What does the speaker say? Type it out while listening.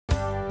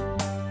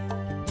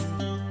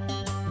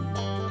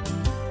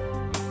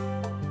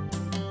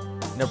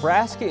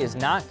Nebraska is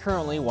not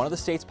currently one of the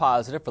states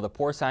positive for the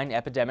porcine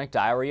epidemic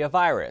diarrhea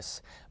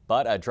virus,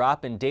 but a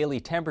drop in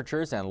daily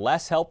temperatures and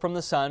less help from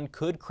the sun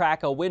could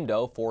crack a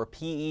window for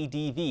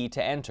PEDv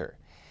to enter.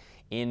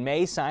 In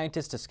May,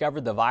 scientists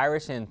discovered the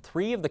virus in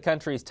 3 of the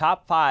country's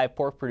top 5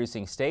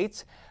 pork-producing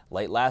states.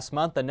 Late last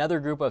month,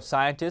 another group of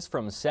scientists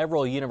from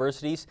several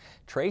universities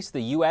traced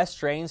the U.S.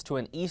 strains to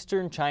an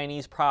eastern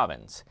Chinese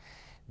province.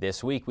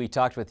 This week, we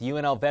talked with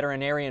UNL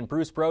veterinarian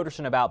Bruce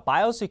Brodersen about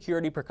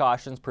biosecurity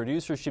precautions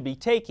producers should be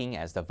taking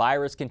as the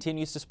virus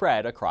continues to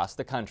spread across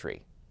the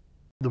country.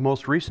 The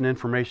most recent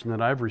information that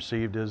I've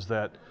received is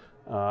that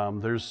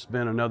there's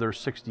been another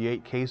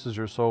 68 cases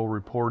or so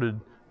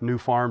reported, new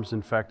farms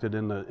infected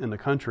in the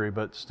country,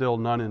 but still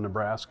none in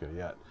Nebraska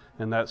yet.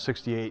 And that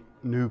 68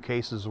 new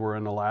cases were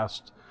in the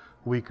last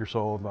week or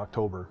so of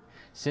October.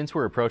 Since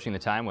we're approaching the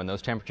time when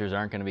those temperatures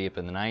aren't going to be up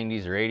in the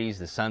 90s or 80s,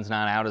 the sun's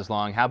not out as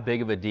long, how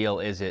big of a deal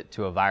is it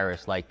to a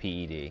virus like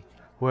PED?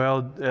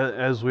 Well,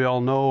 as we all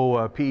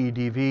know,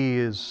 PEDv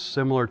is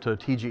similar to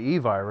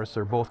TGE virus.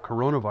 They're both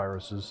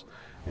coronaviruses,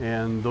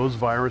 and those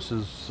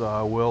viruses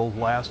will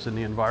last in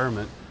the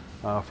environment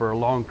for a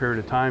long period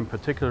of time,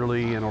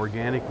 particularly in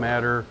organic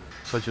matter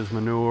such as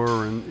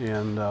manure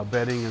and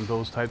bedding and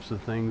those types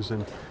of things.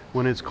 And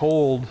when it's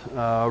cold,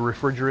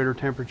 refrigerator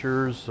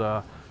temperatures,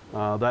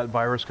 that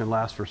virus can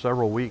last for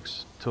several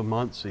weeks to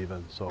months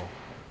even. So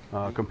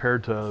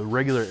compared to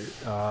regular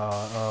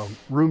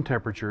room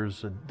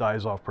temperatures, it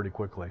dies off pretty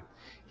quickly.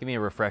 Give me a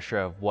refresher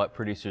of what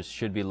producers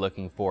should be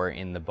looking for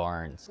in the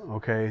barns.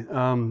 Okay,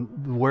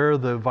 where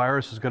the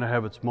virus is going to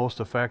have its most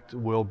effect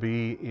will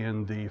be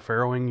in the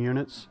farrowing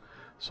units.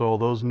 So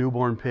those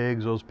newborn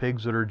pigs, those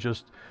pigs that are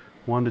just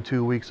 1 to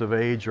 2 weeks of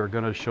age, are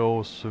going to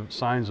show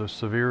signs of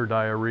severe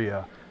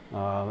diarrhea.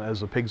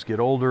 As the pigs get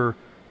older,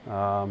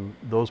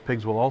 those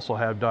pigs will also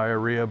have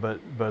diarrhea, but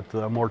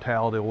the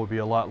mortality will be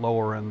a lot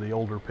lower in the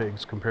older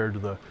pigs compared to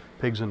the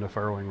pigs in the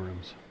farrowing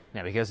rooms.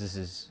 Now, because this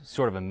is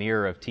sort of a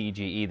mirror of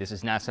TGE, this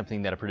is not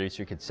something that a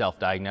producer could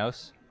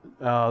self-diagnose?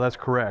 That's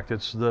correct.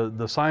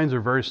 The signs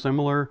are very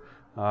similar.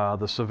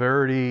 The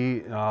severity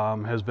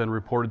has been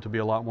reported to be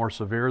a lot more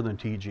severe than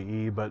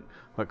TGE, but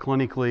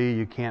clinically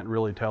you can't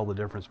really tell the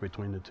difference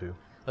between the two.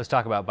 Let's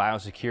talk about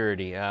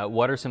biosecurity.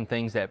 What are some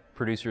things that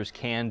producers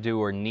can do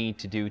or need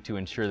to do to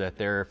ensure that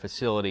their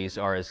facilities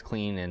are as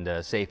clean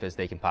and safe as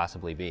they can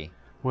possibly be?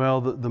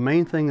 Well, the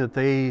main thing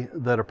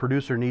that a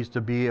producer needs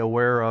to be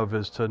aware of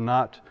is to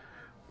not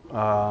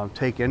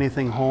take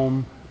anything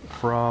home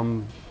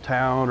from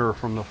town or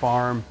from the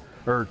farm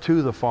or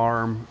to the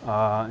farm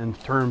in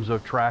terms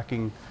of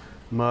tracking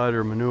mud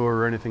or manure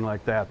or anything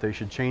like that. They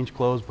should change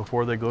clothes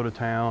before they go to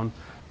town,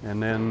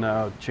 and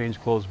then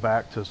change clothes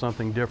back to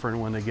something different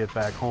when they get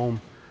back home.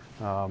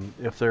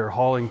 If they're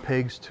hauling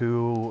pigs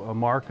to a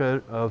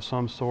market of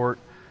some sort,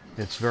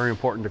 it's very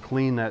important to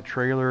clean that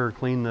trailer,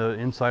 clean the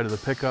inside of the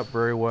pickup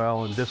very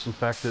well, and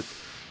disinfect it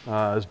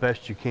as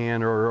best you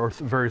can, or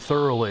very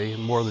thoroughly,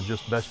 more than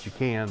just best you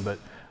can, but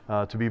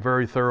to be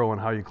very thorough in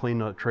how you clean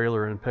the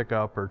trailer and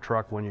pickup or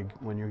truck when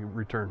you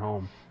return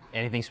home.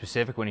 Anything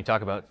specific when you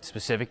talk about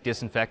specific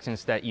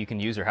disinfectants that you can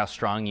use, or how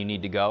strong you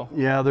need to go?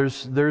 Yeah,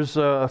 there's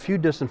a few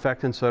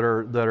disinfectants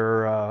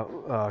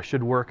that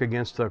should work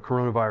against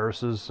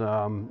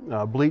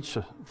coronaviruses. Bleach,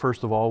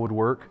 first of all, would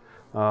work.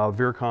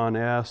 Virkon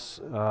S,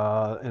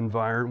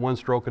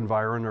 one-stroke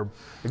Environ are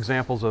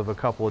examples of a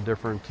couple of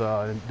different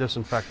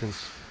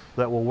disinfectants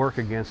that will work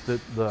against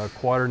it. The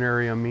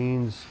quaternary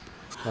amines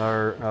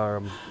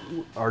are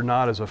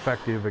not as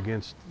effective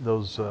against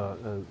those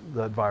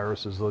that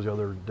virus as those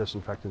other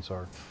disinfectants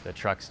are. The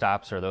truck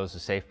stops, are those a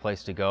safe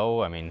place to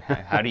go? I mean,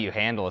 how do you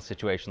handle a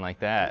situation like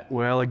that?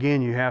 Well,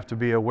 again, you have to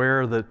be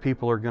aware that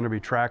people are going to be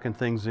tracking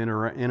things in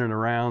and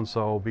around,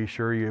 so be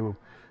sure you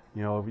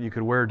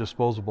could wear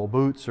disposable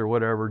boots or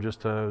whatever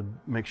just to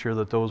make sure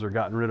that those are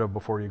gotten rid of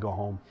before you go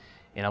home.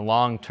 In a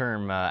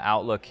long-term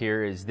outlook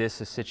here, is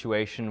this a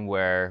situation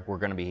where we're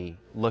going to be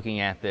looking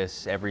at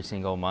this every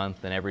single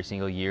month and every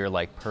single year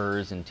like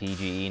PERS and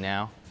TGE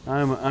now?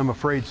 I'm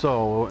afraid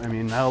so. I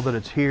mean, now that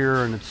it's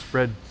here and it's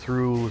spread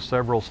through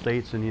several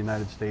states in the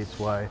United States,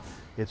 why,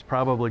 it's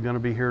probably going to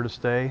be here to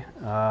stay.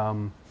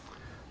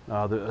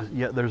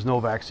 Yet there's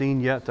no vaccine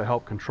yet to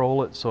help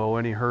control it, so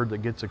any herd that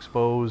gets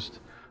exposed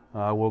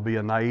will be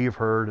a naive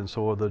herd, and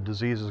so the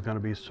disease is going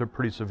to be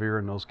pretty severe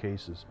in those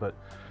cases.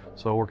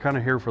 So we're kind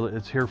of here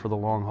it's here for the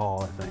long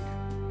haul, I think.